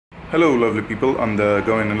Hello lovely people on the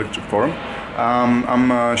Going Electric forum.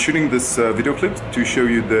 I'm shooting this video clip to show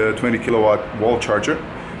you the 20 kilowatt wall charger.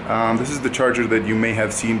 This is the charger that you may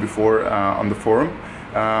have seen before on the forum.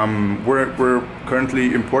 We're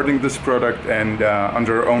currently importing this product and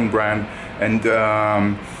under our own brand and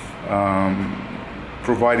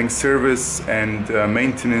providing service and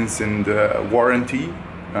maintenance and warranty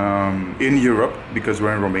in Europe because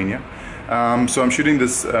we're in Romania. So I'm shooting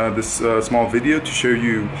this small video to show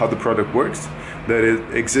you how the product works, that it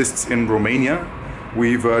exists in Romania.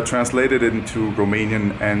 We've translated it into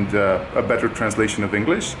Romanian and a better translation of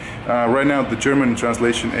English. Right now the German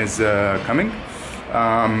translation is coming.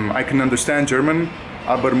 I can understand German,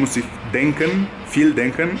 aber muss ich denken, viel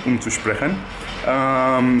denken, zu sprechen.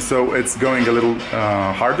 So it's going a little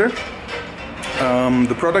harder.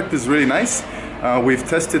 The product is really nice. We've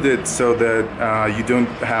tested it so that you don't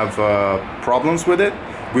have problems with it.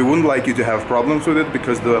 We wouldn't like you to have problems with it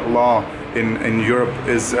because the law in Europe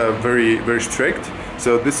is very strict.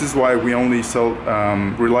 So this is why we only sell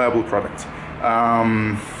reliable products.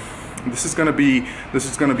 This is going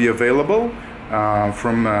to be available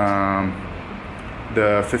from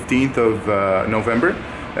the 15th of November.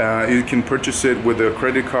 You can purchase it with a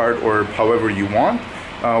credit card or however you want.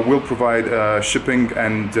 We'll provide shipping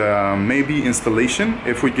and maybe installation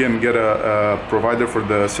if we can get a provider for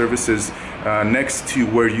the services next to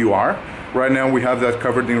where you are. Right now we have that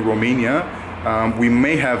covered in Romania. We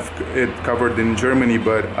may have it covered in Germany,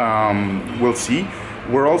 but we'll see.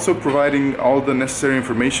 We're also providing all the necessary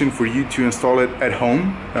information for you to install it at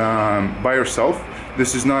home by yourself.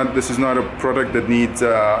 This is not a product that needs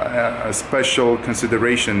special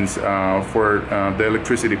considerations for the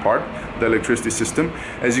electricity part, the electricity system.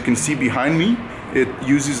 As you can see behind me, it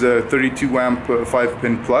uses a 32 amp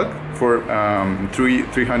 5-pin plug for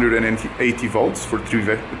 380 volts for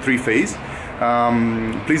three phase.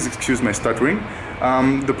 Please excuse my stuttering.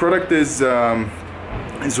 The product is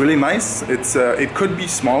really nice. It could be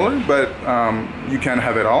smaller, but you can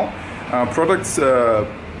have it all.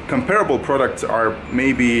 Comparable products are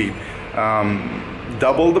maybe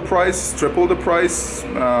double the price, triple the price,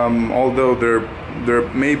 although they're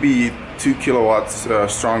maybe 2 kilowatts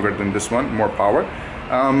stronger than this one, more power.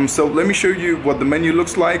 So let me show you what the menu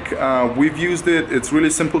looks like. We've used it. It's really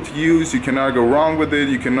simple to use. You cannot go wrong with it.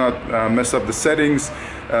 You cannot mess up the settings.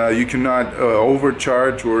 You cannot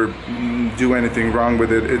overcharge or do anything wrong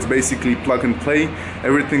with it. It's basically plug and play.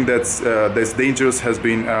 Everything that's dangerous has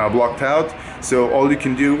been blocked out. So all you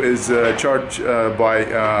can do is charge by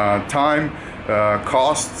time,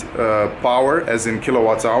 cost, power, as in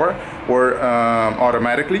kilowatts hour, or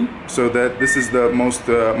automatically. So that this is the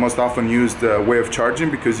most often used way of charging,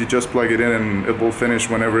 because you just plug it in and it will finish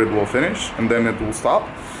whenever it will finish, and then it will stop.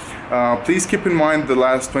 Please keep in mind the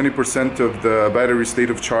last 20% of the battery state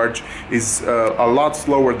of charge is a lot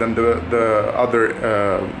slower than the other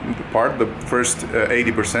part, the first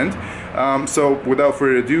 80%. So without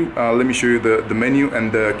further ado, let me show you the menu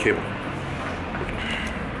and the cable.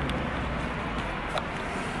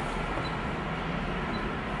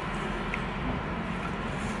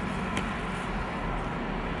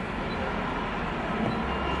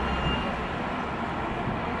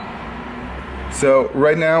 So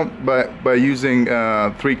right now, by using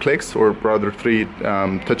 3 clicks, or rather 3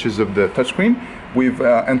 touches of the touchscreen, we've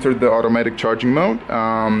entered the automatic charging mode.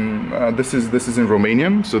 This is in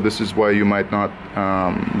Romanian, so this is why you might not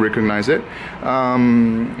recognize it.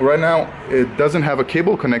 Right now, it doesn't have a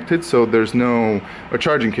cable connected, so there's no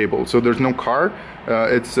charging cable. So there's no car.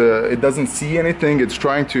 It doesn't see anything. It's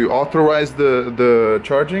trying to authorize the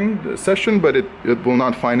charging session, but it will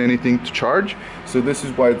not find anything to charge. So this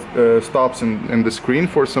is why it stops in the screen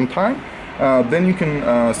for some time. Then you can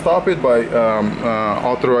stop it by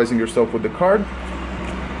authorizing yourself with the card.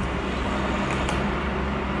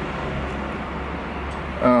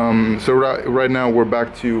 So right now we're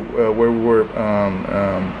back to where we were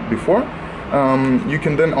before. You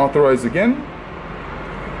can then authorize again.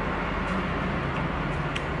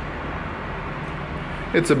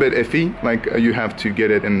 It's a bit iffy, like you have to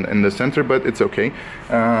get it in the center, but it's okay.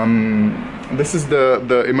 This is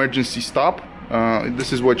the emergency stop.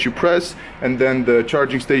 This is what you press, and then the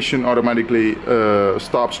charging station automatically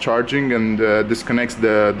stops charging and disconnects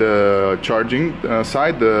the charging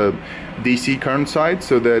side, the DC current side,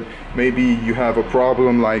 so that maybe you have a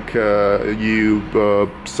problem like you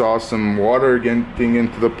saw some water getting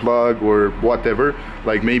into the plug or whatever,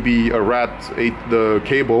 like maybe a rat ate the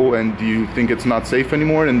cable and you think it's not safe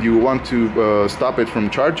anymore and you want to stop it from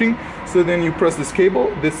charging. So then you press this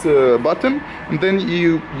button, and then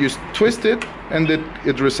you twist it and it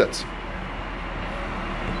resets.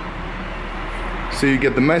 So you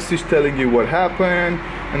get the message telling you what happened,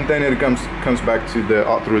 and then it comes back to the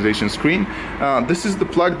authorization screen. This is the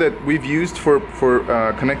plug that we've used for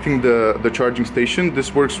connecting the charging station.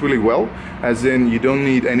 This works really well, as in you don't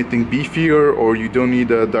need anything beefier, or you don't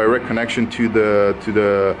need a direct connection to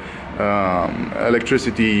the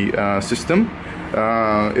electricity system.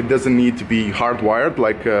 It doesn't need to be hardwired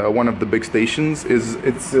like one of the big stations is.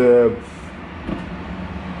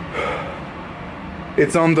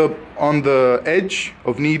 It's on the edge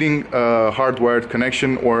of needing a hardwired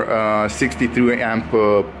connection or a 63 amp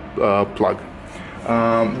plug.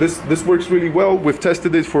 This works really well. We've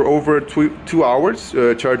tested it for over 2 hours,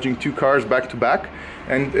 charging 2 cars back to back,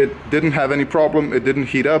 and it didn't have any problem. It didn't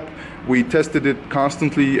heat up. We tested it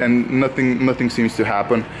constantly, and nothing seems to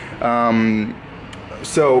happen.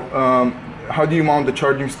 How do you mount the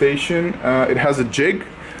charging station? It has a jig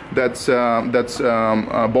that's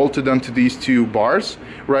bolted onto these 2 bars.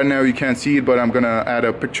 Right now you can't see it, but I'm gonna add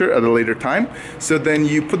a picture at a later time. So then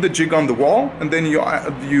you put the jig on the wall, and then you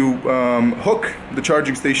hook the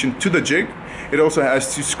charging station to the jig. It also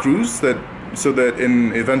has 2 screws so that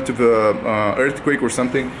in event of a earthquake or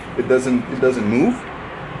something, it doesn't move.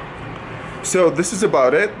 So this is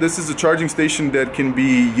about it. This is a charging station that can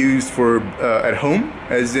be used for at home,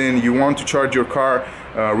 as in you want to charge your car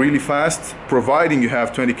really fast, providing you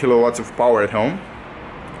have 20 kilowatts of power at home.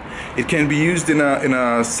 It can be used in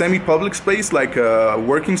a semi-public space, like a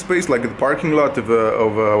working space, like the parking lot of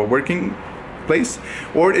a working place,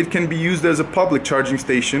 or it can be used as a public charging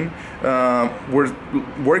station. We're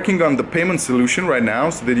working on the payment solution right now,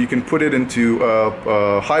 so that you can put it into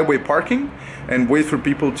highway parking and wait for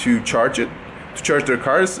people to charge their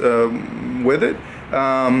cars with it.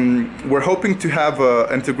 We're hoping to have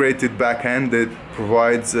an integrated backend that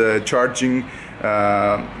provides charging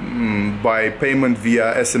by payment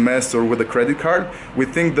via SMS or with a credit card. We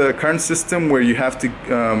think the current system, where you have to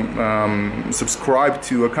subscribe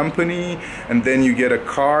to a company and then you get a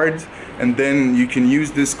card and then you can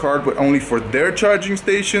use this card but only for their charging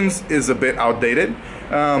stations, is a bit outdated.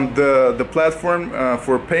 The platform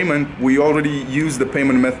for payment, we already use the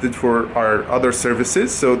payment method for our other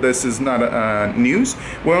services, so this is not news.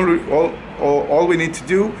 All we need to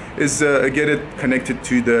do is get it connected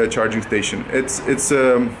to the charging station. It's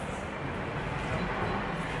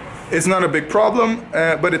not a big problem,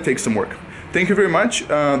 but it takes some work. Thank you very much.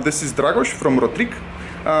 This is Dragoș from Rotric.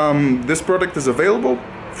 This product is available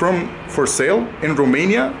for sale in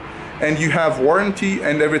Romania, and you have warranty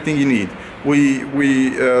and everything you need.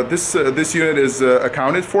 This unit is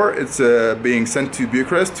accounted for. It's being sent to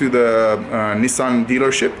Bucharest to the Nissan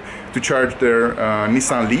dealership to charge their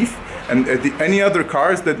Nissan Leaf, and any other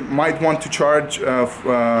cars that might want to charge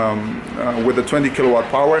with a 20 kilowatt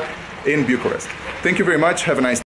power in Bucharest. Thank you very much. Have a nice day.